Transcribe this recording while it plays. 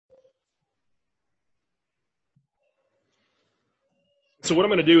so what I'm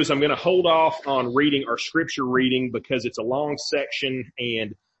going to do is I'm going to hold off on reading our scripture reading because it's a long section,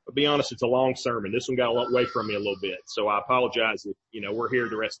 and to be honest, it's a long sermon. This one got away from me a little bit, so I apologize if, we're here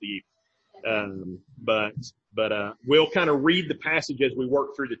the rest of the evening. But we'll kind of read the passage as we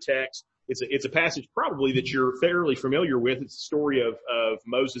work through the text. It's a passage probably that you're fairly familiar with. It's the story of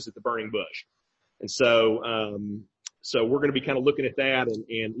Moses at the burning bush. And so we're going to be kind of looking at that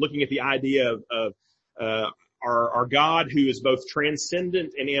and looking at the idea of our God who is both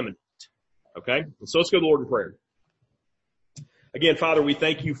transcendent and immanent. Okay? And so let's go to the Lord in prayer. Again, Father, we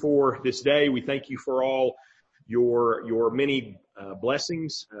thank you for this day. We thank you for all your many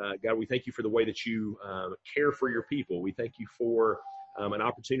blessings. God, we thank you for the way that you care for your people. We thank you for an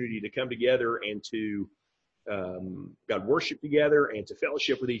opportunity to come together and to God, worship together and to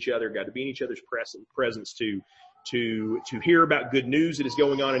fellowship with each other. God, to be in each other's presence, to hear about good news that is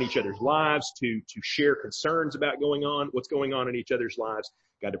going on in each other's lives, to share concerns about what's going on in each other's lives.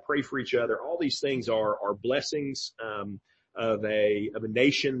 God, to pray for each other. All these things are blessings of a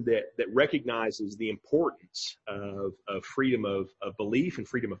nation that recognizes the importance of freedom of belief and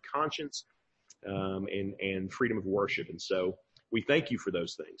freedom of conscience, and freedom of worship. And so we thank you for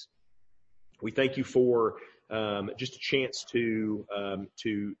those things. We thank you for just a chance to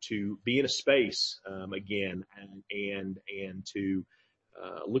be in a space again and to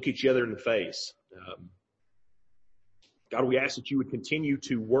look each other in the face. God, we ask that you would continue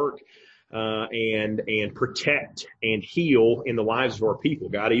to work and protect and heal in the lives of our people.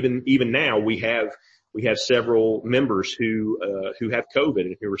 God, even now we have several members who have COVID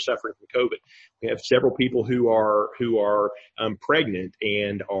and who are suffering from COVID. We have several people who are pregnant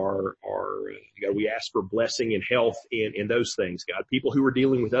and are God, we ask for blessing and health in those things. God, people who are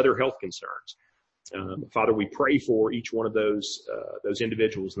dealing with other health concerns. Father, we pray for each one of those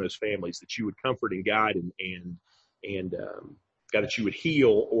individuals and those families that you would comfort and guide and God, that you would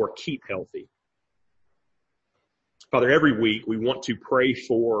heal or keep healthy. Father, every week we want to pray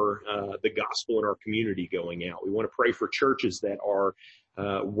for the gospel in our community going out. We want to pray for churches that are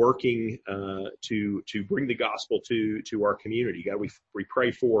working to bring the gospel to our community. God, we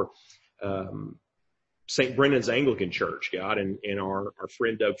pray for St. Brendan's Anglican Church, God, and our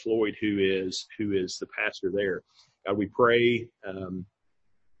friend Doug Floyd, who is the pastor there. God, we pray,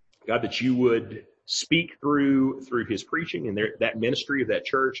 God, that you would speak through his preaching and that ministry of that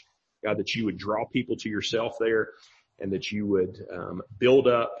church. God, that you would draw people to yourself there, and that you would build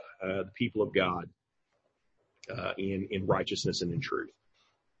up the people of God in righteousness and in truth.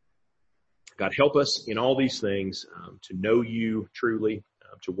 God, help us in all these things to know you truly,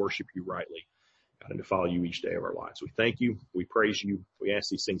 to worship you rightly, God, and to follow you each day of our lives. We thank you. We praise you. We ask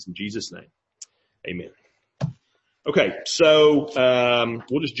these things in Jesus' name. Amen. Okay, so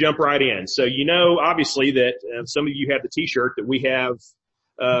we'll just jump right in. So obviously that some of you have the T-shirt that we have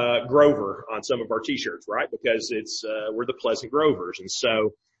Grover on some of our T-shirts, right? Because we're the Pleasant Grovers. And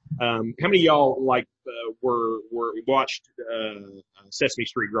so how many of y'all watched Sesame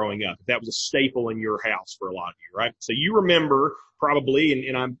Street growing up? That was a staple in your house for a lot of you, right? So you remember probably,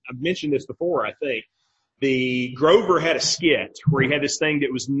 and I've mentioned this before, I think, the Grover had a skit where he had this thing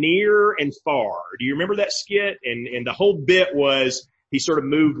that was near and far. Do you remember that skit? And the whole bit was he sort of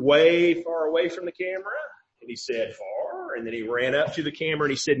moved way far away from the camera and he said far, and then he ran up to the camera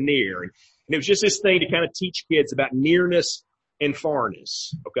and he said near. And it was just this thing to kind of teach kids about nearness and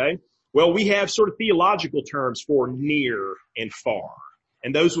farness. Okay. Well, we have sort of theological terms for near and far,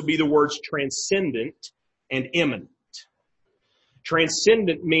 and those would be the words transcendent and immanent.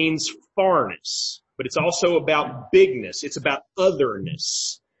 Transcendent means farness, but it's also about bigness. It's about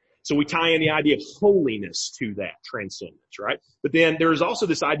otherness. So we tie in the idea of holiness to that transcendence, right? But then there's also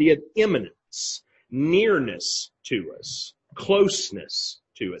this idea of immanence, nearness to us, closeness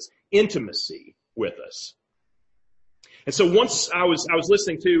to us, intimacy with us. And so once I was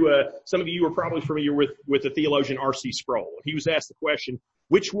listening to, some of you are probably familiar with the theologian R.C. Sproul. He was asked the question,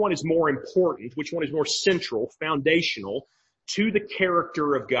 which one is more important, which one is more central, foundational to the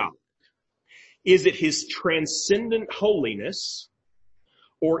character of God? Is it his transcendent holiness,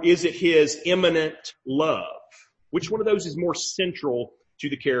 or is it his immanent love? Which one of those is more central to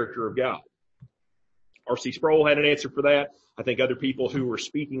the character of God? R.C. Sproul had an answer for that. I think other people who were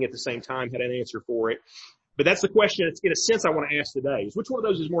speaking at the same time had an answer for it. But that's the question, in a sense, I want to ask today, is which one of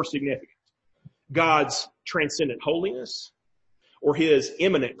those is more significant? God's transcendent holiness or his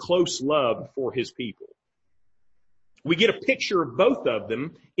immanent close love for his people? We get a picture of both of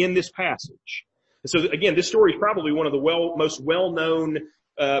them in this passage. And so again, this story is probably one of the most well-known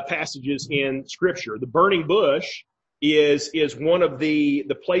passages in Scripture. The burning bush is one of the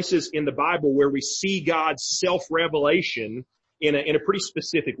places in the Bible where we see God's self-revelation in a pretty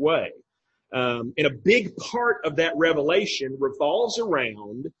specific way. And a big part of that revelation revolves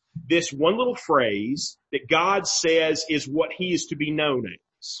around this one little phrase that God says is what he is to be known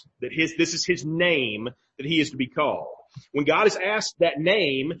as, that this is his name that he is to be called. When God is asked that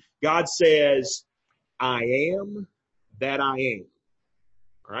name, God says, I am that I am.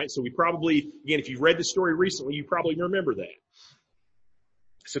 All right. So we probably, again, if you've read the story recently, you probably remember that.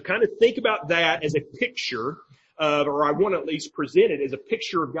 So kind of think about that as a picture of, or I want to at least present it as a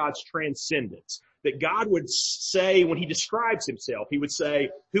picture of God's transcendence. That God would say, when he describes himself, he would say,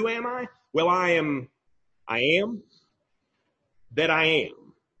 who am I? Well, I am that I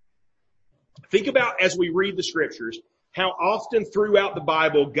am. Think about, as we read the scriptures, how often throughout the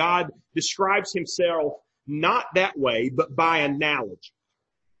Bible God describes himself not that way, but by analogy.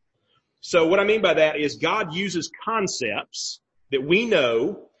 So what I mean by that is God uses concepts that we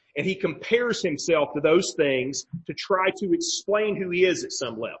know, and he compares himself to those things to try to explain who he is at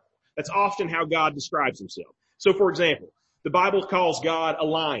some level. That's often how God describes himself. So for example, the Bible calls God a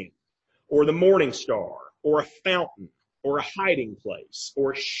lion, or the morning star, or a fountain, or a hiding place,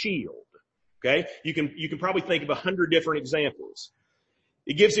 or a shield. Okay? You can probably think of 100 different examples.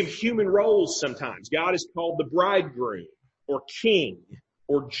 It gives him human roles sometimes. God is called the bridegroom, or king,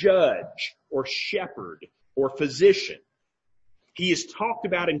 or judge, or shepherd, or physician. He is talked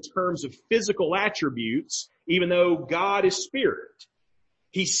about in terms of physical attributes, even though God is spirit.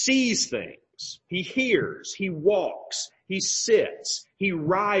 He sees things. He hears. He walks. He sits. He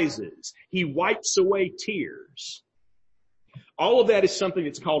rises. He wipes away tears. All of that is something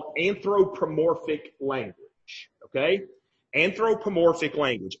that's called anthropomorphic language. Okay? Anthropomorphic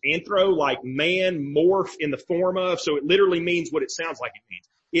language. Anthro, like man, morph in the form of, so it literally means what it sounds like it means.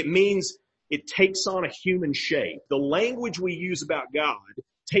 It means it takes on a human shape. The language we use about God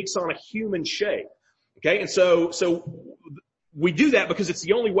takes on a human shape. Okay? And so we do that because it's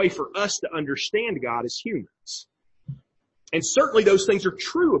the only way for us to understand God as humans. And certainly those things are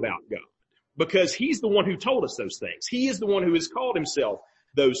true about God because he's the one who told us those things. He is the one who has called himself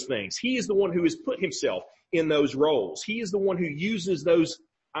those things. He is the one who has put himself in those roles. He is the one who uses those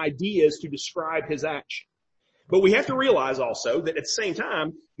ideas to describe his action. But we have to realize also that at the same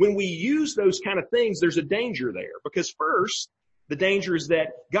time, when we use those kind of things, there's a danger there. Because first, the danger is that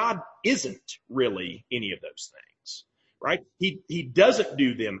God isn't really any of those things, right? He doesn't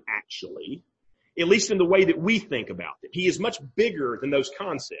do them actually, at least in the way that we think about it. He is much bigger than those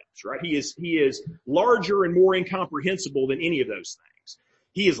concepts, right? He is larger and more incomprehensible than any of those things.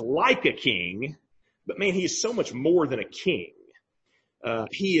 He is like a king, but man, he is so much more than a king.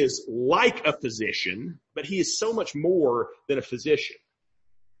 He is like a physician, but he is so much more than a physician.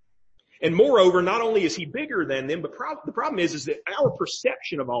 And moreover, not only is he bigger than them, but the problem is that our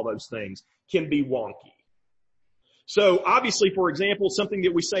perception of all those things can be wonky. So obviously, for example, something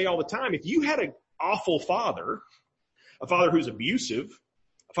that we say all the time, if you had an awful father, a father who's abusive,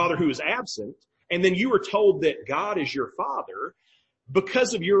 a father who is absent, and then you were told that God is your father,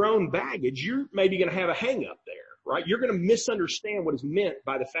 because of your own baggage, you're maybe going to have a hang up there. Right? You're going to misunderstand what is meant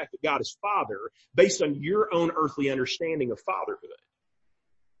by the fact that God is Father based on your own earthly understanding of fatherhood.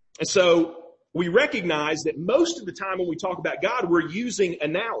 And so we recognize that most of the time when we talk about God, we're using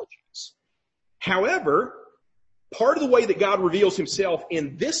analogies. However, part of the way that God reveals himself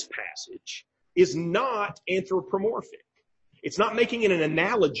in this passage is not anthropomorphic. It's not making it an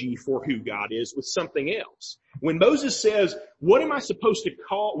analogy for who God is with something else. When Moses says, what am I supposed to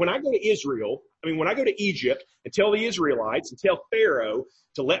call, when I go to Egypt and tell the Israelites and tell Pharaoh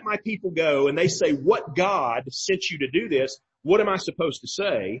to let my people go, and they say, what God sent you to do this? What am I supposed to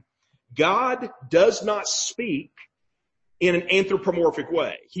say? God does not speak in an anthropomorphic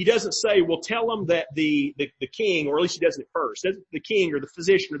way. He doesn't say, well, tell them that the king, or at least he doesn't at first, the king or the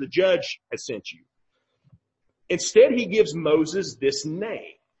physician or the judge has sent you. Instead, he gives Moses this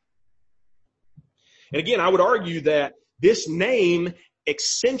name. And again, I would argue that this name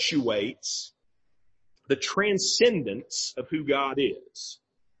accentuates the transcendence of who God is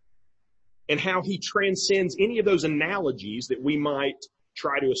and how he transcends any of those analogies that we might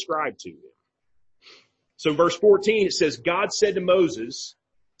try to ascribe to him. So verse 14, it says, God said to Moses,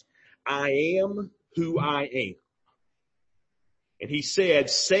 I am who I am. And he said,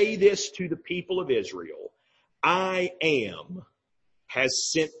 say this to the people of Israel. I am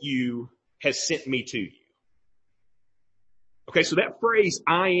has sent me to you. Okay, so that phrase,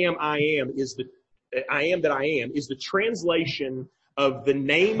 I am is the translation of the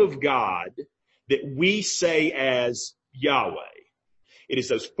name of God that we say as Yahweh. It is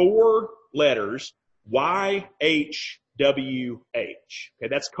those 4 letters, YHWH. Okay,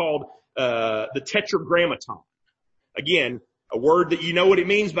 that's called the tetragrammaton. Again, A word that you know what it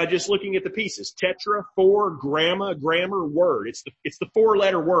means by just looking at the pieces. Tetra, four, gramma, grammar, word. It's the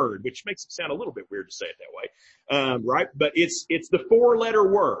 4-letter word, which makes it sound a little bit weird to say it that way. Right? But it's the 4-letter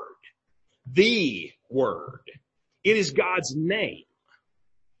word. The word. It is God's name.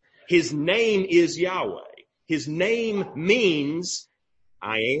 His name is Yahweh. His name means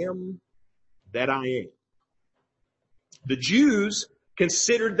I am that I am. The Jews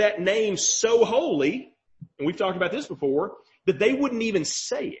considered that name so holy, and we've talked about this before, that they wouldn't even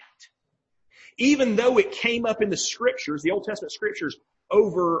say it. Even though it came up in the scriptures, the Old Testament scriptures,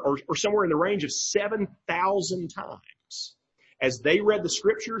 over or somewhere in the range of 7,000 times. As they read the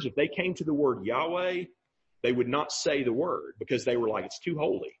scriptures, if they came to the word Yahweh, they would not say the word because they were like, it's too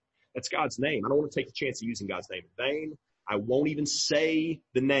holy. That's God's name. I don't want to take the chance of using God's name in vain. I won't even say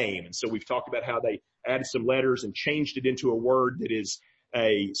the name. And so we've talked about how they added some letters and changed it into a word that is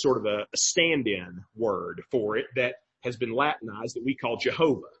a sort of a stand-in word for it that has been Latinized that we call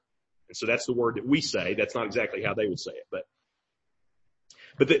Jehovah. And so that's the word that we say. That's not exactly how they would say it, but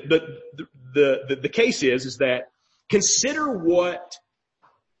the case is that consider what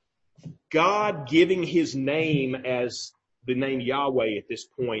God giving his name as the name Yahweh at this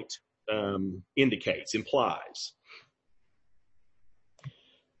point implies.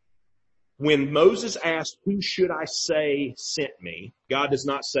 When Moses asked, who should I say sent me? God does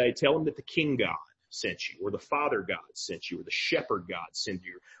not say, tell him that the King God sent you, or the Father God sent you, or the Shepherd God sent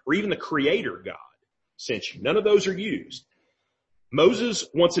you, or even the Creator God sent you. None of those are used. Moses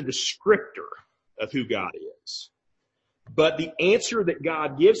wants a descriptor of who God is. But the answer that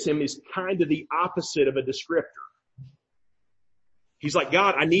God gives him is kind of the opposite of a descriptor. He's like,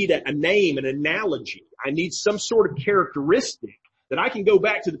 God, I need a name, an analogy. I need some sort of characteristic that I can go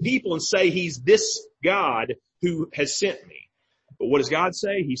back to the people and say he's this God who has sent me. But what does God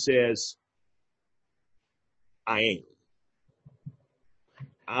say? He says, I am.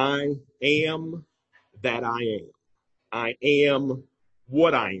 I am that I am. I am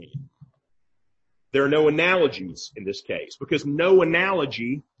what I am. There are no analogies in this case because no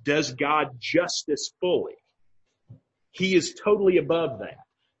analogy does God justice fully. He is totally above that,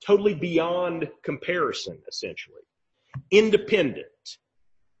 totally beyond comparison, essentially. Independent,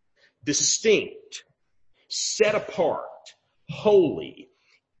 distinct, set apart, holy,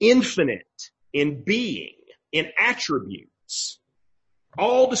 infinite in being, in attributes.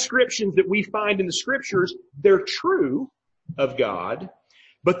 All descriptions that we find in the scriptures, they're true of God,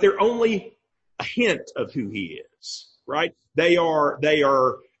 but they're only a hint of who he is, right? They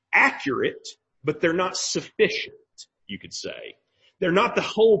are accurate, but they're not sufficient, you could say. They're not the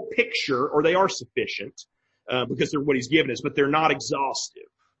whole picture, or they are sufficient, because they're what he's given us, but they're not exhaustive.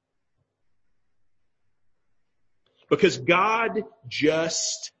 Because God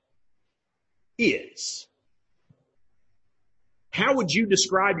just is. How would you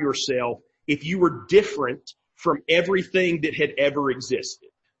describe yourself if you were different from everything that had ever existed?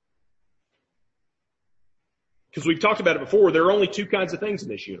 Because we've talked about it before, there are only two kinds of things in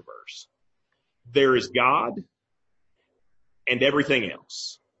this universe. There is God and everything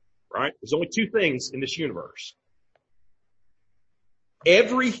else, right? There's only two things in this universe.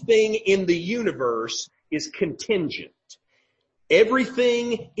 Everything in the universe is contingent.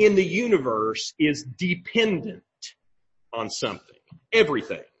 Everything in the universe is dependent on something.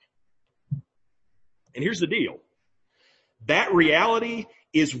 Everything. And here's the deal. That reality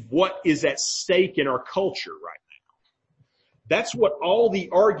is what is at stake in our culture right now. That's what all the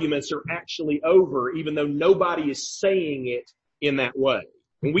arguments are actually over, even though nobody is saying it in that way.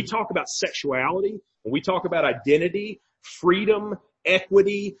 When we talk about sexuality, when we talk about identity, freedom,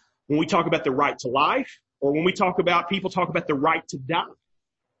 equity, when we talk about the right to life, or when people talk about the right to die,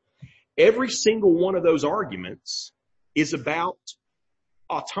 every single one of those arguments is about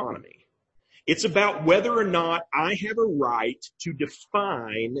autonomy. It's about whether or not I have a right to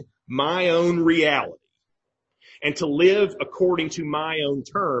define my own reality and to live according to my own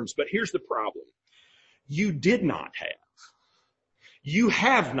terms. But here's the problem. You did not have. You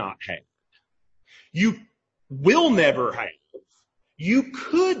have not had. You will never have. You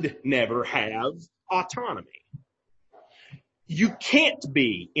could never have autonomy. You can't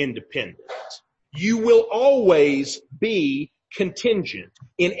be independent. You will always be contingent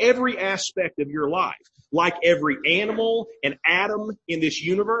in every aspect of your life. Like every animal and atom in this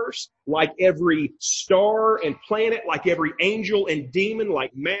universe, like every star and planet, like every angel and demon,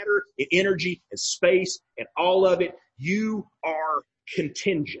 like matter and energy and space and all of it, you are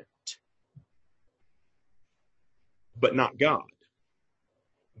contingent. But not God.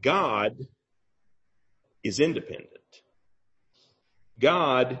 God is independent.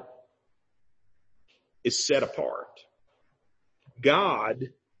 God is set apart. God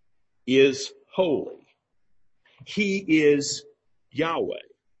is holy. He is Yahweh.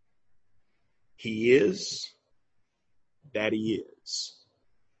 He is that He is.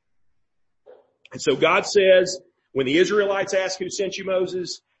 And so God says, when the Israelites ask who sent you,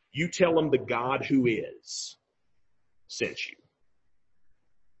 Moses, you tell them the God who is sent you.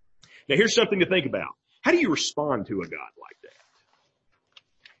 Now here's something to think about. How do you respond to a God like that?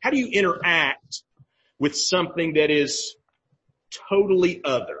 How do you interact with something that is totally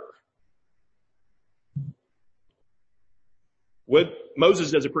other? Well,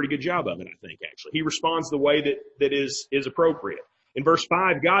 Moses does a pretty good job of it, I think, actually. He responds the way that is appropriate. In verse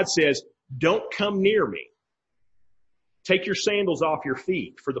 5, God says, don't come near me. Take your sandals off your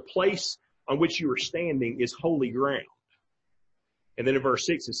feet, for the place on which you are standing is holy ground. And then in verse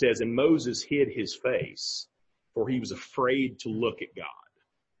 6 it says, and Moses hid his face, for he was afraid to look at God.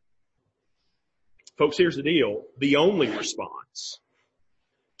 Folks, here's the deal. The only response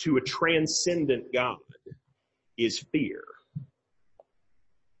to a transcendent God is fear.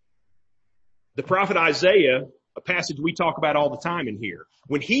 The prophet Isaiah, a passage we talk about all the time in here,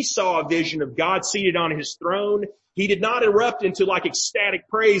 when he saw a vision of God seated on his throne, he did not erupt into like ecstatic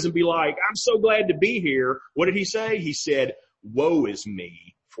praise and be like, I'm so glad to be here. What did he say? He said, woe is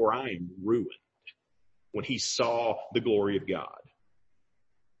me, for I am ruined, when he saw the glory of God.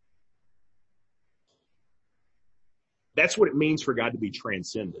 That's what it means for God to be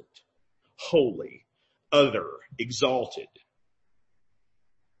transcendent, holy, other, exalted.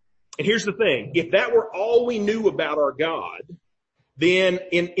 And here's the thing. If that were all we knew about our God, then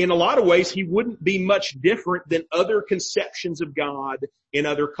in a lot of ways, he wouldn't be much different than other conceptions of God in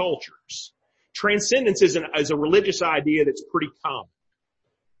other cultures. Transcendence is a religious idea that's pretty common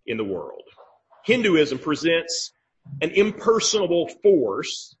in the world. Hinduism presents an impersonable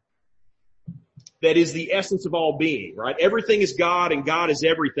force that is the essence of all being, right? Everything is God and God is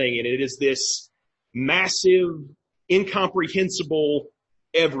everything, and it is this massive, incomprehensible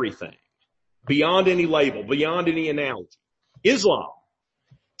everything, beyond any label, beyond any analogy. Islam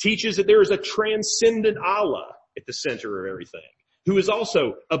teaches that there is a transcendent Allah at the center of everything, who is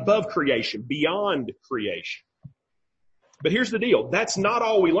also above creation, beyond creation. But here's the deal. That's not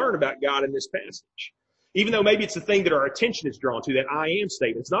all we learn about God in this passage. Even though maybe it's the thing that our attention is drawn to, that I am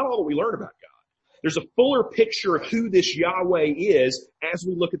statement, it's not all that we learn about God. There's a fuller picture of who this Yahweh is as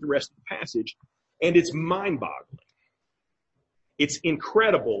we look at the rest of the passage, and it's mind-boggling. It's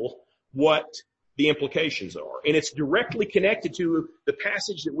incredible what the implications are. And it's directly connected to the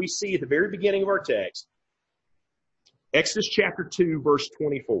passage that we see at the very beginning of our text, Exodus chapter 2, verse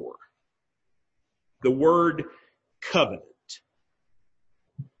 24. The word covenant.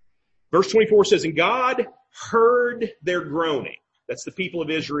 Verse 24 says, and God heard their groaning. That's the people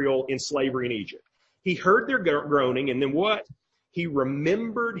of Israel in slavery in Egypt. He heard their groaning, and then what? He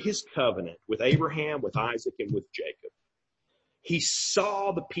remembered his covenant with Abraham, with Isaac, and with Jacob. He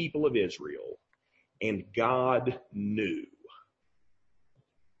saw the people of Israel, and God knew.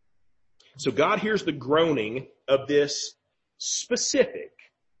 So God hears the groaning of this specific,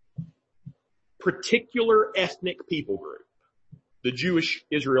 particular ethnic people group, the Jewish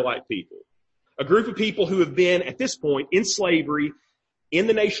Israelite people. A group of people who have been, at this point, in slavery in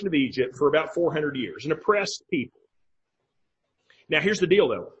the nation of Egypt for about 400 years, an oppressed people. Now, here's the deal,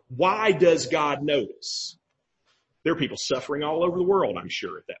 though. Why does God notice? There are people suffering all over the world, I'm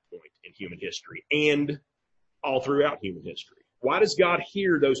sure, at that point in human history and all throughout human history. Why does God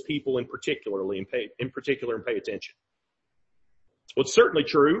hear those people in particular and pay attention? Well, it's certainly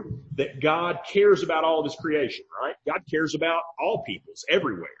true that God cares about all of his creation, right? God cares about all peoples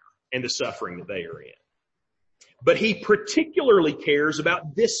everywhere and the suffering that they are in. But he particularly cares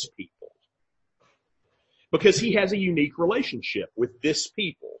about this people because he has a unique relationship with this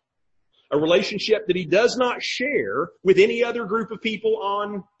people. A relationship that he does not share with any other group of people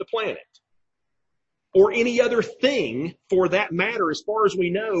on the planet. Or any other thing, for that matter, as far as we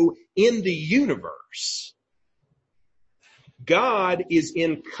know, in the universe. God is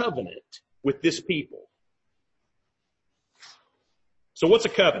in covenant with this people. So what's a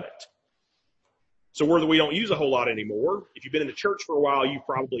covenant? It's a word that we don't use a whole lot anymore. If you've been in the church for a while, you've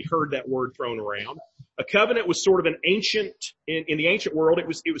probably heard that word thrown around. A covenant was sort of an ancient, in the ancient world, it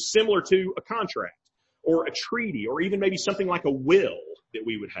was similar to a contract or a treaty or even maybe something like a will that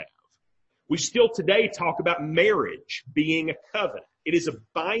we would have. We still today talk about marriage being a covenant. It is a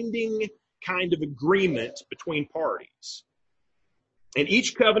binding kind of agreement between parties. And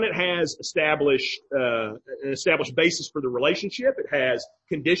each covenant has an established basis for the relationship. It has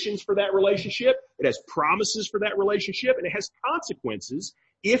conditions for that relationship. It has promises for that relationship. And it has consequences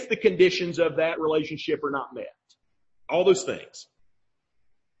if the conditions of that relationship are not met. All those things.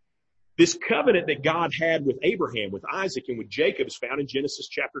 This covenant that God had with Abraham, with Isaac, and with Jacob is found in Genesis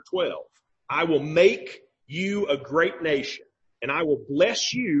chapter 12. I will make you a great nation, and I will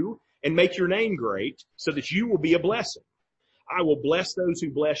bless you and make your name great so that you will be a blessing. I will bless those who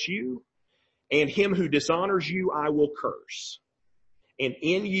bless you, and him who dishonors you I will curse. And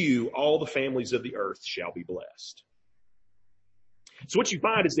in you all the families of the earth shall be blessed. So what you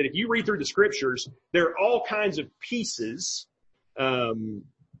find is that if you read through the scriptures, there are all kinds of pieces,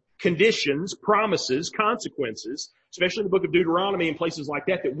 conditions, promises, consequences, especially in the book of Deuteronomy and places like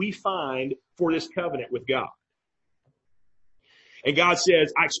that, that we find for this covenant with God. And God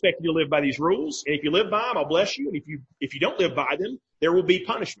says, I expect you to live by these rules. And if you live by them, I'll bless you. And if you don't live by them, there will be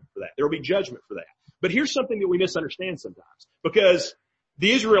punishment for that. There will be judgment for that. But here's something that we misunderstand sometimes, because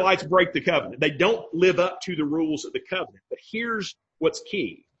the Israelites break the covenant. They don't live up to the rules of the covenant. But here's what's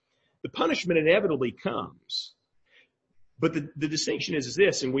key. The punishment inevitably comes. But the distinction is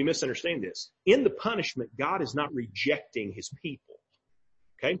this, and we misunderstand this. In the punishment, God is not rejecting his people.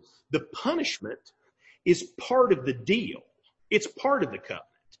 Okay? The punishment is part of the deal. It's part of the covenant.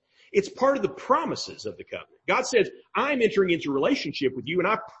 It's part of the promises of the covenant. God says, I'm entering into a relationship with you, and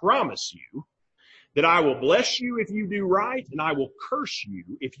I promise you that I will bless you if you do right, and I will curse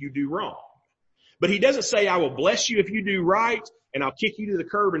you if you do wrong. But he doesn't say, I will bless you if you do right, and I'll kick you to the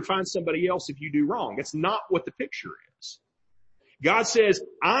curb and find somebody else if you do wrong. That's not what the picture is. God says,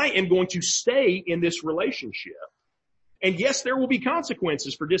 I am going to stay in this relationship. And yes, there will be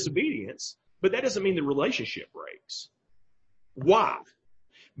consequences for disobedience, but that doesn't mean the relationship breaks. Why?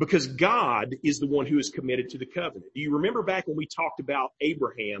 Because God is the one who is committed to the covenant. Do you remember back when we talked about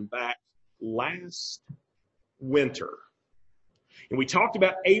Abraham back last winter? And we talked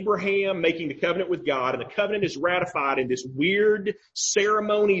about Abraham making the covenant with God, and the covenant is ratified in this weird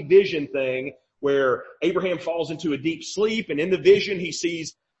ceremony vision thing where Abraham falls into a deep sleep, and in the vision he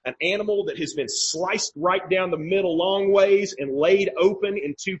sees an animal that has been sliced right down the middle long ways and laid open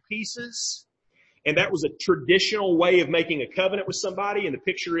in two pieces. And that was a traditional way of making a covenant with somebody. And the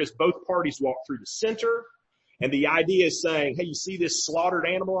picture is both parties walk through the center. And the idea is saying, hey, you see this slaughtered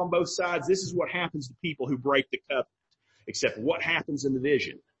animal on both sides? This is what happens to people who break the covenant. Except what happens in the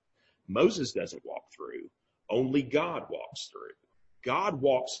vision? Moses doesn't walk through. Only God walks through. God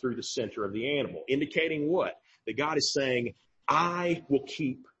walks through the center of the animal, indicating what? That God is saying, I will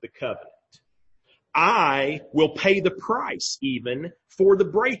keep the covenant. I will pay the price even for the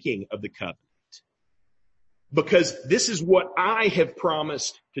breaking of the covenant. Because this is what I have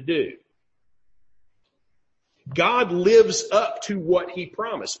promised to do. God lives up to what he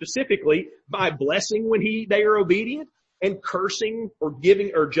promised, specifically by blessing when they are obedient and cursing or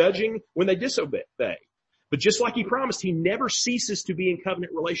giving or judging when they disobey. But just like he promised, he never ceases to be in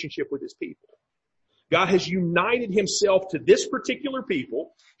covenant relationship with his people. God has united himself to this particular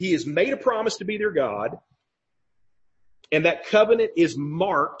people. He has made a promise to be their God. And that covenant is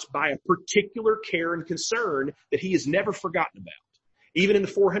marked by a particular care and concern that he has never forgotten about, even in the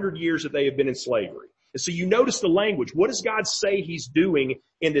 400 years that they have been in slavery. And so you notice the language. What does God say he's doing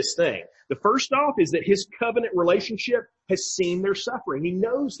in this thing? The first off is that his covenant relationship has seen their suffering. He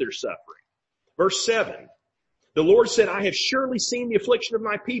knows their suffering. Verse 7, the Lord said, I have surely seen the affliction of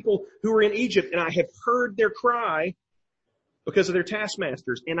my people who are in Egypt, and I have heard their cry because of their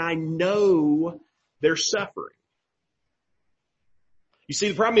taskmasters, and I know their suffering. You see,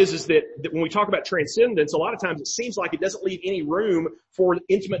 the problem is that when we talk about transcendence, a lot of times it seems like it doesn't leave any room for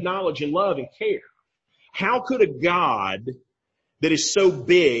intimate knowledge and love and care. How could a God that is so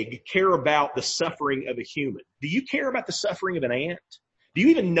big care about the suffering of a human? Do you care about the suffering of an ant? Do you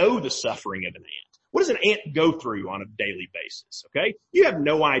even know the suffering of an ant? What does an ant go through on a daily basis? Okay? You have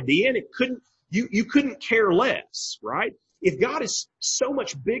no idea, and you couldn't care less, right? If God is so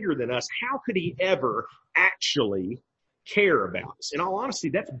much bigger than us, how could he ever actually care about us? In all honesty,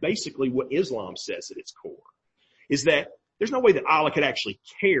 that's basically what Islam says at its core, is that there's no way that Allah could actually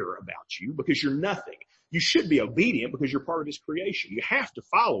care about you because you're nothing. You should be obedient because you're part of his creation. You have to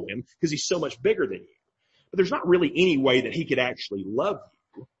follow him because he's so much bigger than you. But there's not really any way that he could actually love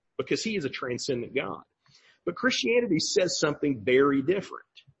you because he is a transcendent God. But Christianity says something very different.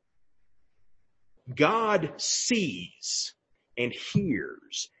 God sees and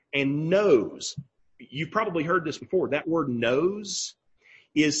hears and knows. You've probably heard this before. That word knows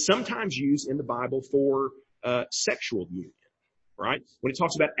is sometimes used in the Bible for sexual union, right? When it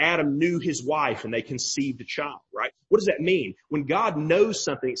talks about Adam knew his wife and they conceived a child, right? What does that mean? When God knows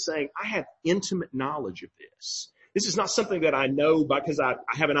something, it's saying, I have intimate knowledge of this. This is not something that I know because I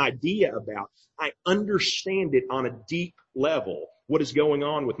have an idea about. I understand it on a deep level, what is going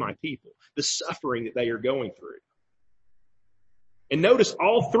on with my people, the suffering that they are going through. And notice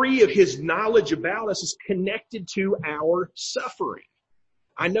all three of his knowledge about us is connected to our suffering.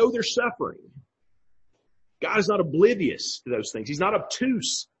 I know they're suffering. God is not oblivious to those things. He's not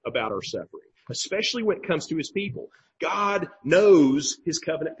obtuse about our suffering, especially when it comes to his people. God knows his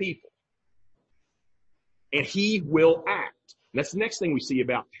covenant people. And he will act. And that's the next thing we see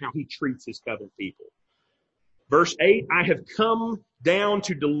about how he treats his covenant people. Verse 8, I have come down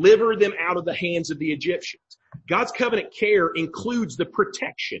to deliver them out of the hands of the Egyptians. God's covenant care includes the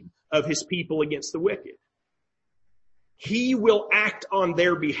protection of his people against the wicked. He will act on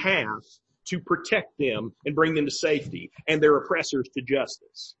their behalf to protect them and bring them to safety and their oppressors to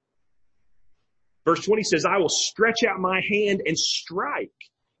justice. Verse 20 says, I will stretch out my hand and strike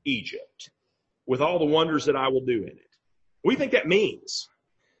Egypt with all the wonders that I will do in it. What do you think that means?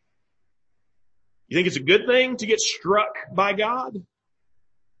 You think it's a good thing to get struck by God?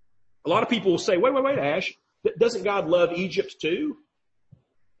 A lot of people will say, wait, Ash, doesn't God love Egypt too?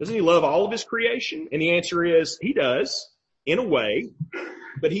 Doesn't he love all of his creation? And the answer is, he does, in a way,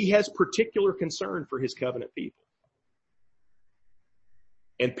 but he has particular concern for his covenant people.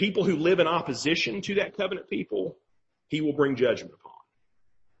 And people who live in opposition to that covenant people, he will bring judgment upon.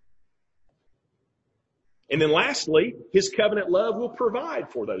 And then lastly, his covenant love will provide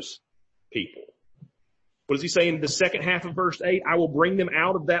for those people. What does he say in the second half of verse 8? I will bring them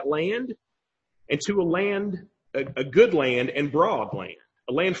out of that land and to a land, a good land and broad land,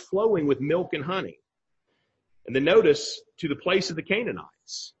 a land flowing with milk and honey. And then notice, to the place of the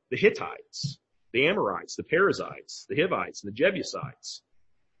Canaanites, the Hittites, the Amorites, the Perizzites, the Hivites, and the Jebusites.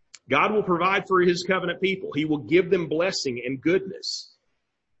 God will provide for his covenant people. He will give them blessing and goodness.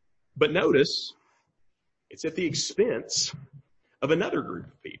 But notice, it's at the expense of another group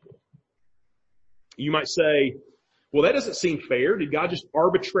of people. You might say, well, that doesn't seem fair. Did God just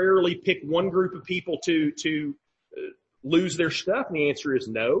arbitrarily pick one group of people to lose their stuff? And the answer is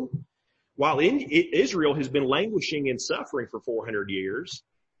no. While Israel has been languishing in suffering for 400 years,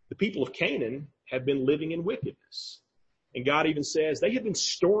 the people of Canaan have been living in wickedness. And God even says they have been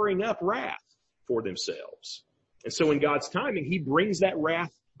storing up wrath for themselves. And so in God's timing, he brings that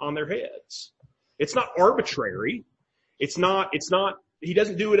wrath on their heads. It's not arbitrary. It's not, he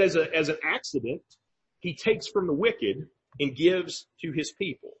doesn't do it as an accident. He takes from the wicked and gives to his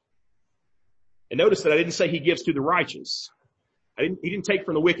people. And notice that I didn't say he gives to the righteous. He didn't take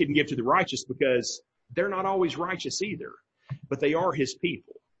from the wicked and give to the righteous because they're not always righteous either, but they are his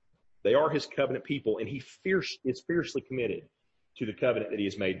people. They are his covenant people, and he is fiercely committed to the covenant that he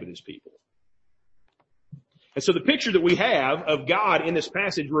has made with his people. And so the picture that we have of God in this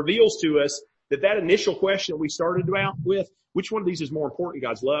passage reveals to us that initial question that we started out with, which one of these is more important,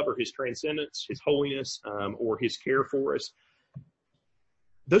 God's love or his transcendence, his holiness, or his care for us?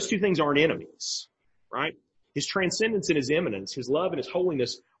 Those two things aren't enemies, right? His transcendence and his immanence, his love and his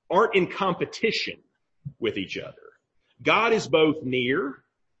holiness aren't in competition with each other. God is both near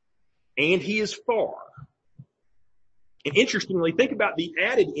and he is far. And interestingly, think about the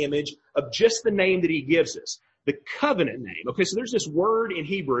added image of just the name that he gives us, the covenant name. Okay, so there's this word in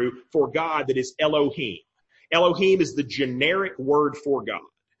Hebrew for God that is Elohim. Elohim is the generic word for God.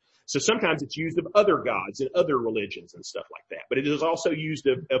 So sometimes it's used of other gods and other religions and stuff like that, but it is also used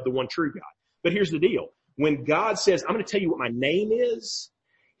of the one true God. But here's the deal. When God says, I'm going to tell you what my name is,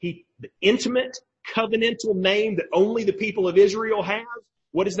 the intimate covenantal name that only the people of Israel have,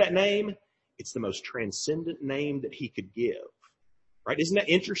 what is that name? It's the most transcendent name that he could give, right? Isn't that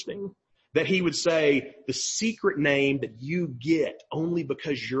interesting? That he would say the secret name that you get only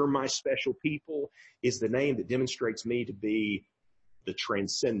because you're my special people is the name that demonstrates me to be the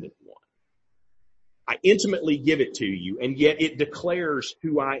transcendent one. I intimately give it to you, and yet it declares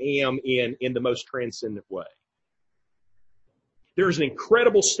who I am in the most transcendent way. There's an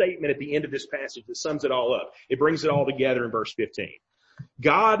incredible statement at the end of this passage that sums it all up. It brings it all together in verse 15.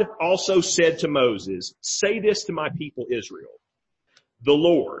 God also said to Moses, say this to my people Israel. The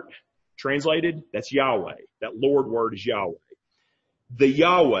Lord, translated, that's Yahweh. That Lord word is Yahweh. The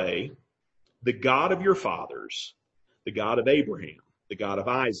Yahweh, the God of your fathers, the God of Abraham, the God of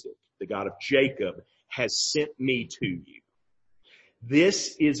Isaac, the God of Jacob, has sent me to you.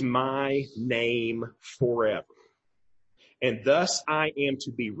 This is my name forever. And thus I am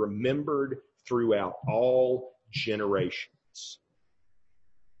to be remembered throughout all generations.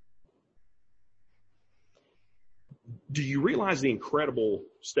 Do you realize the incredible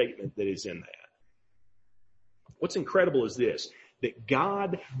statement that is in that? What's incredible is this, that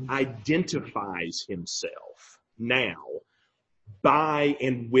God identifies himself now by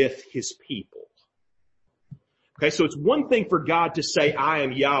and with his people. Okay, so it's one thing for God to say, I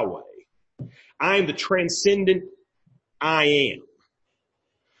am Yahweh. I am the transcendent I am.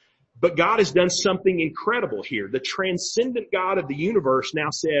 But God has done something incredible here. The transcendent God of the universe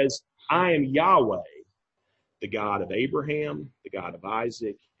now says, I am Yahweh, the God of Abraham, the God of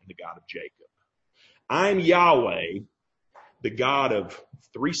Isaac, and the God of Jacob. I am Yahweh, the God of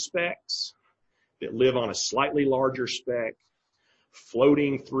three specks that live on a slightly larger speck,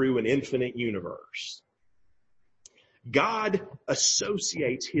 floating through an infinite universe. God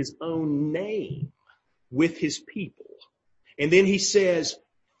associates his own name with his people. And then he says,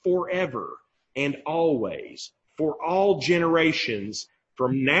 forever and always, for all generations,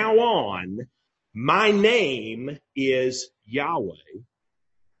 from now on, my name is Yahweh,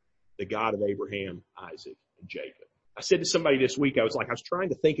 the God of Abraham, Isaac, and Jacob. I said to somebody this week, I was trying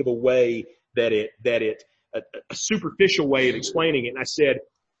to think of a way a superficial way of explaining it. And I said,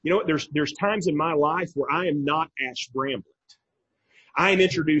 you know what, there's times in my life where I am not Ash Bramblett. I am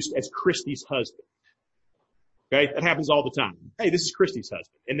introduced as Christy's husband. Okay, that happens all the time. Hey, this is Christy's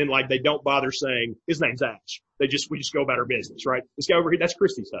husband. And then they don't bother saying, his name's Ash. We just go about our business, right? This guy over here, that's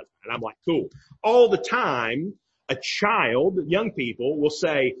Christy's husband. And I'm like, cool. All the time, young people will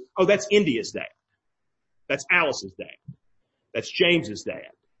say, oh, that's India's dad. That's Alice's dad. That's James's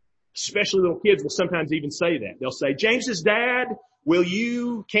dad. Especially little kids will sometimes even say that. They'll say, James's dad,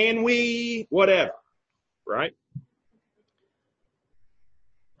 can we, whatever, right?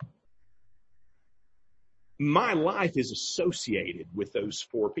 My life is associated with those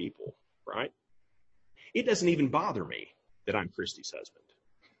four people, right? It doesn't even bother me that I'm Christy's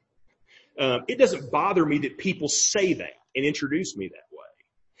husband. It doesn't bother me that people say that and introduce me that way.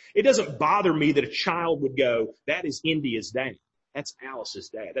 It doesn't bother me that a child would go, that is India's dad. That's Alice's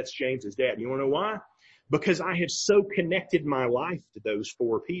dad. That's James's dad. You want to know why? Because I have so connected my life to those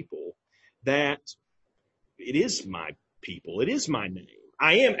four people that it is my people. It is my name.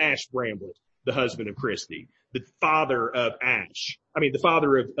 I am Ash Bramblett, the husband of Christy, the father of the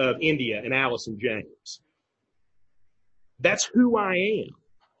father of India and Alice and James. That's who I am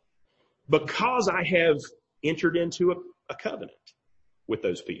because I have entered into a covenant with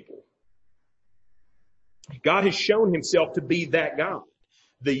those people. God has shown himself to be that God,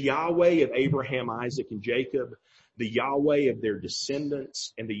 the Yahweh of Abraham, Isaac, and Jacob, the Yahweh of their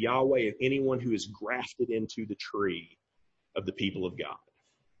descendants, and the Yahweh of anyone who is grafted into the tree of the people of God.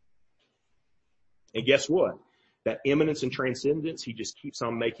 And guess what? That immanence and transcendence, he just keeps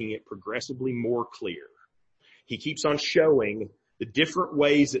on making it progressively more clear. He keeps on showing the different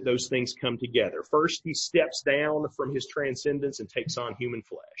ways that those things come together. First, he steps down from his transcendence and takes on human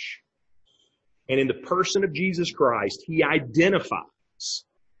flesh. And in the person of Jesus Christ, he identifies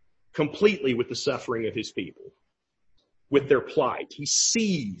completely with the suffering of his people, with their plight. He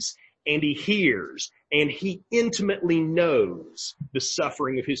sees and he hears and he intimately knows the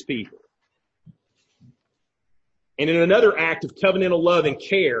suffering of his people. And in another act of covenantal love and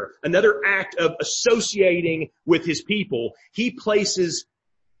care, another act of associating with his people, he places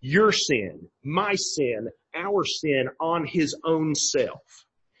your sin, my sin, our sin on his own self.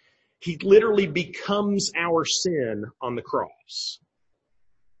 He literally becomes our sin on the cross.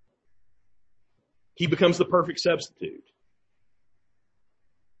 He becomes the perfect substitute.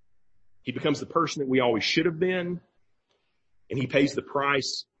 He becomes the person that we always should have been, and he pays the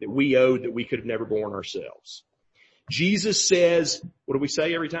price that we owed that we could have never borne ourselves. Jesus says, what do we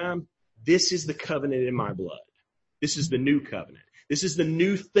say every time? This is the covenant in my blood. This is the new covenant. This is the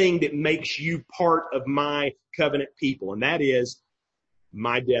new thing that makes you part of my covenant people, and that is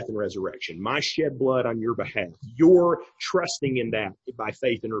my death and resurrection, my shed blood on your behalf. You're trusting in that by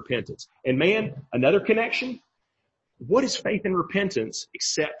faith and repentance. And man, another connection. What is faith and repentance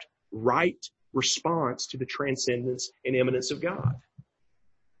except right response to the transcendence and immanence of God?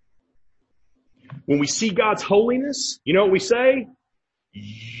 When we see God's holiness, you know what we say?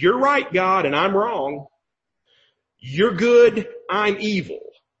 You're right, God, and I'm wrong. You're good, I'm evil.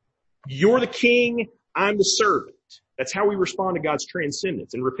 You're the king, I'm the servant. That's how we respond to God's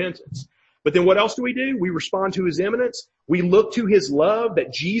transcendence and repentance. But then what else do? We respond to his immanence. We look to his love,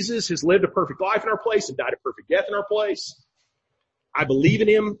 that Jesus has lived a perfect life in our place and died a perfect death in our place. I believe in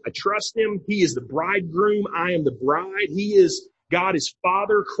him. I trust him. He is the bridegroom. I am the bride. God is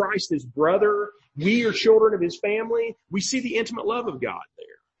Father, Christ is brother. We are children of his family. We see the intimate love of God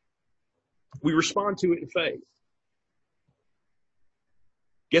there. We respond to it in faith.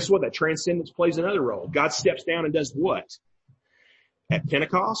 Guess what? That transcendence plays another role. God steps down and does what? At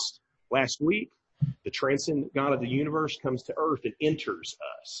Pentecost last week, the transcendent God of the universe comes to earth and enters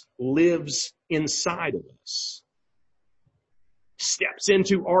us, lives inside of us, steps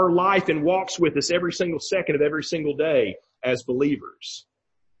into our life and walks with us every single second of every single day as believers.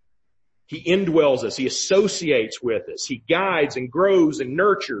 He indwells us. He associates with us. He guides and grows and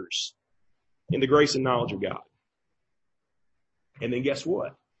nurtures in the grace and knowledge of God. And then guess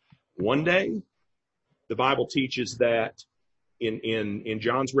what? One day, the Bible teaches that in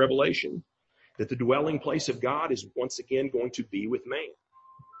John's revelation, that the dwelling place of God is once again going to be with man.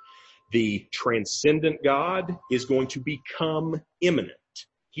 The transcendent God is going to become immanent.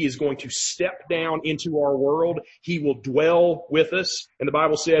 He is going to step down into our world. He will dwell with us. And the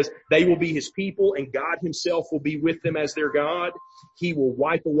Bible says they will be his people and God himself will be with them as their God. He will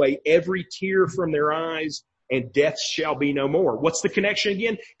wipe away every tear from their eyes and death shall be no more. What's the connection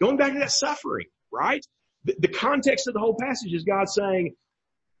again? Going back to that suffering, right? The context of the whole passage is God saying,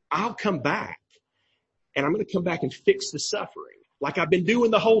 I'll come back and I'm going to come back and fix the suffering like I've been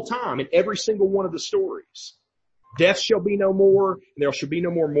doing the whole time in every single one of the stories. Death shall be no more, and there shall be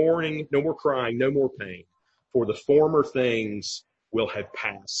no more mourning, no more crying, no more pain, for the former things will have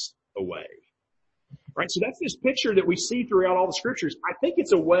passed away. Right? So that's this picture that we see throughout all the scriptures. I think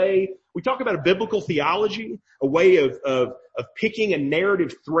it's a way, we talk about a biblical theology, a way of picking a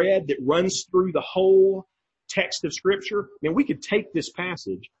narrative thread that runs through the whole text of scripture. I mean, we could take this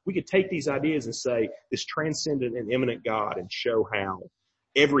passage, we could take these ideas and say this transcendent and immanent God and show how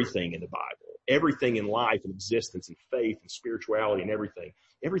everything in the Bible, everything in life and existence and faith and spirituality and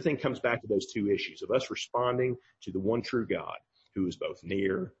everything comes back to those two issues of us responding to the one true God who is both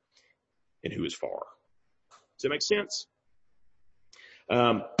near and who is far. Does that make sense?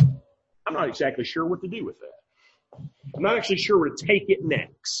 I'm not exactly sure what to do with that. I'm not actually sure where to take it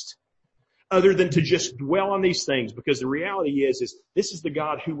next, other than to just dwell on these things, because the reality is this is the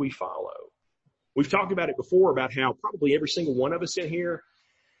God who we follow. We've talked about it before, about how probably every single one of us in here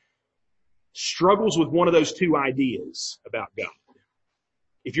struggles with one of those two ideas about God.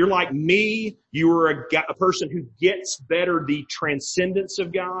 If you're like me, you are a person who gets better the transcendence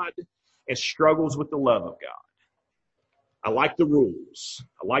of God and struggles with the love of God. I like the rules.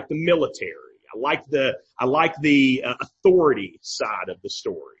 I like the military. I like the authority side of the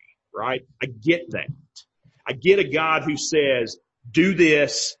story, right? I get that. I get a God who says, do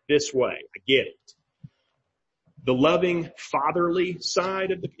this way. I get it. The loving, fatherly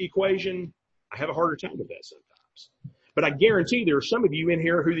side of the equation, I have a harder time with that sometimes. But I guarantee there are some of you in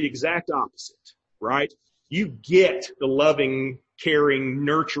here who are the exact opposite, right? You get the loving, caring,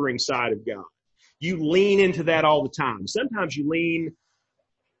 nurturing side of God. You lean into that all the time. Sometimes you lean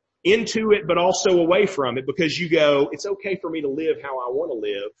into it, but also away from it because you go, it's okay for me to live how I want to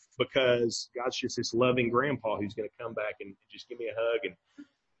live because God's just this loving grandpa who's going to come back and just give me a hug and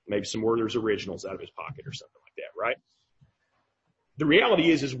maybe some Werther's Originals out of his pocket or something like that, right? The reality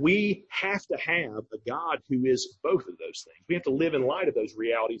is we have to have a God who is both of those things. We have to live in light of those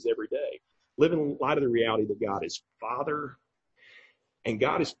realities every day. Live in light of the reality that God is Father and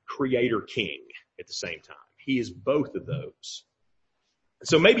God is Creator King at the same time. He is both of those.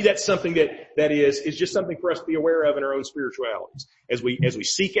 So maybe that's something that is just something for us to be aware of in our own spiritualities. As we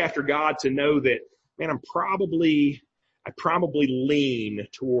seek after God, to know that, man, I probably lean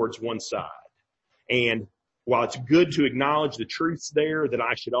towards one side. And while it's good to acknowledge the truths there, that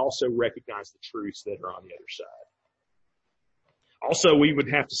I should also recognize the truths that are on the other side. Also, we would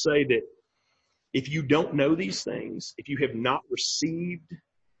have to say that if you don't know these things, if you have not received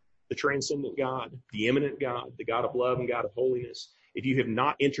the transcendent God, the immanent God, the God of love and God of holiness, if you have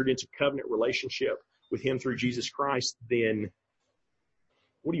not entered into covenant relationship with him through Jesus Christ, then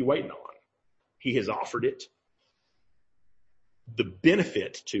what are you waiting on? He has offered it. The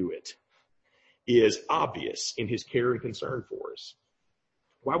benefit to it is obvious in his care and concern for us.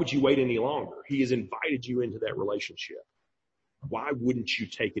 Why would you wait any longer? He has invited you into that relationship. Why wouldn't you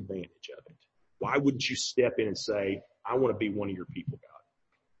take advantage of it? Why wouldn't you step in and say, I want to be one of your people, God?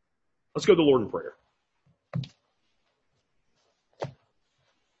 Let's go to the Lord in prayer.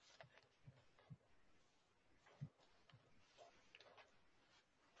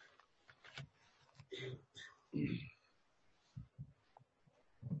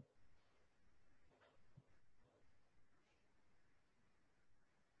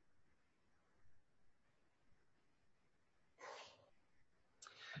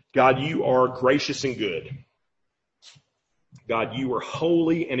 God, you are gracious and good. God, you are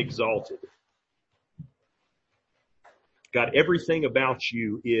holy and exalted. God, everything about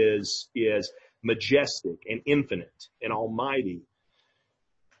you is majestic and infinite and almighty.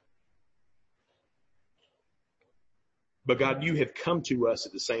 But God, you have come to us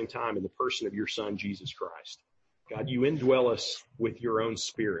at the same time in the person of your Son, Jesus Christ. God, you indwell us with your own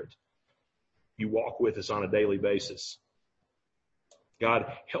Spirit. You walk with us on a daily basis. God,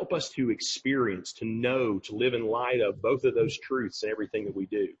 help us to experience, to know, to live in light of both of those truths in everything that we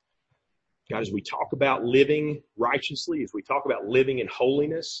do. God, as we talk about living righteously, as we talk about living in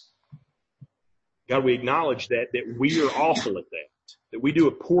holiness, God, we acknowledge that we are awful at that we do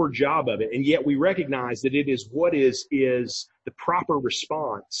a poor job of it, and yet we recognize that it is what is the proper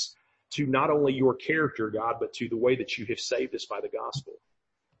response to not only your character, God, but to the way that you have saved us by the gospel.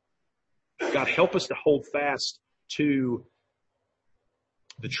 God, help us to hold fast to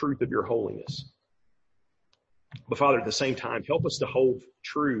the truth of your holiness. But Father, at the same time, help us to hold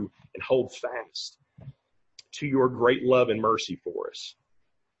true and hold fast to your great love and mercy for us.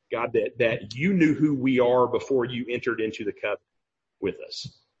 God, that you knew who we are before you entered into the covenant with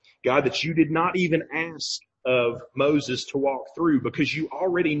us. God, that you did not even ask of Moses to walk through because you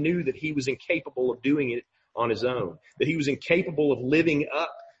already knew that he was incapable of doing it on his own, that he was incapable of living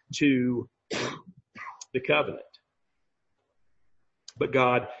up to the covenant. But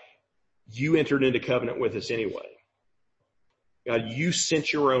God, you entered into covenant with us anyway. God, you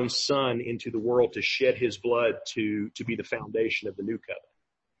sent your own son into the world to shed his blood to be the foundation of the new covenant.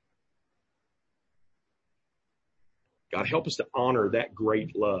 God, help us to honor that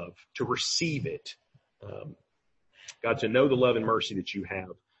great love, to receive it. God, to know the love and mercy that you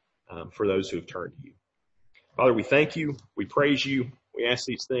have for those who have turned to you. Father, we thank you. We praise you. We ask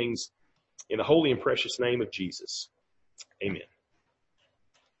these things in the holy and precious name of Jesus. Amen.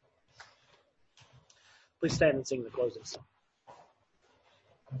 Please stand and sing the closing song.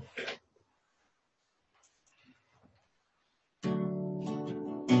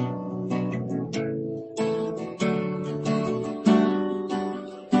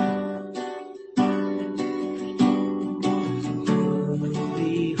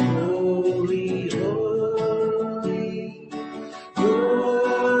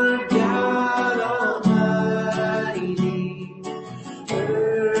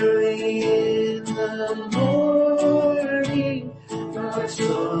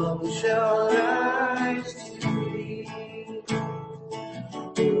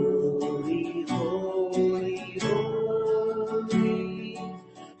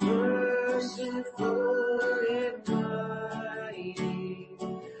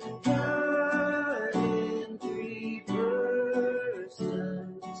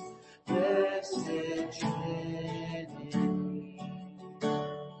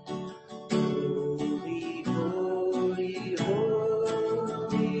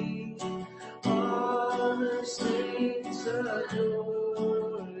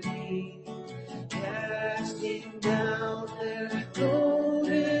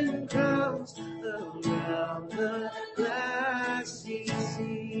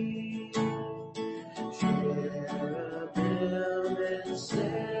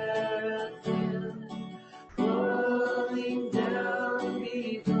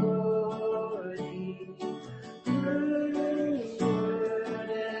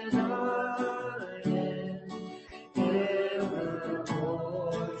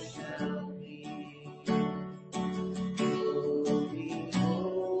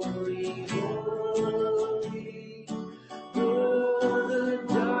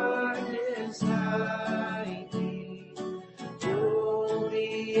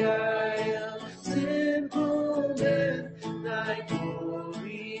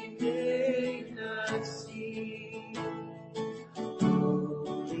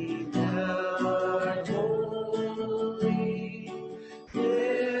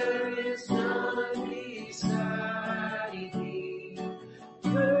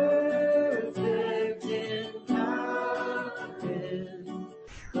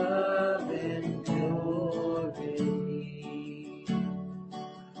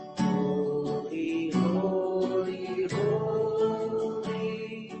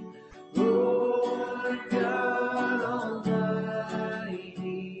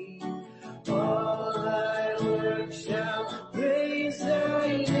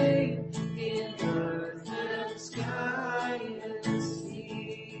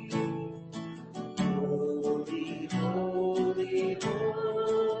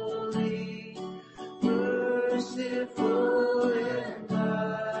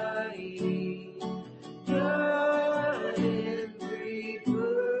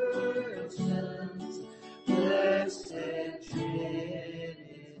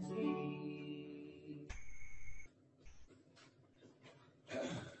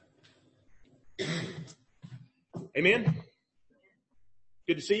 Amen.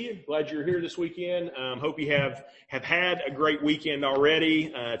 Good to see you. Glad you're here this weekend. Hope you have had a great weekend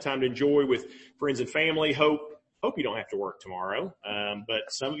already. Time to enjoy with friends and family. Hope you don't have to work tomorrow. But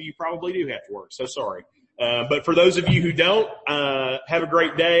some of you probably do have to work. So sorry. But for those of you who don't, have a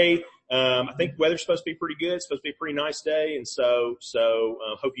great day. I think the weather's supposed to be pretty good. It's supposed to be a pretty nice day. And so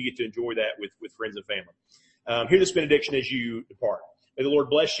hope you get to enjoy that with friends and family. Hear this benediction as you depart. May the Lord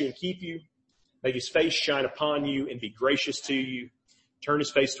bless you and keep you. Make his face shine upon you and be gracious to you. Turn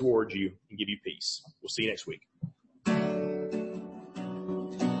his face towards you and give you peace. We'll see you next week.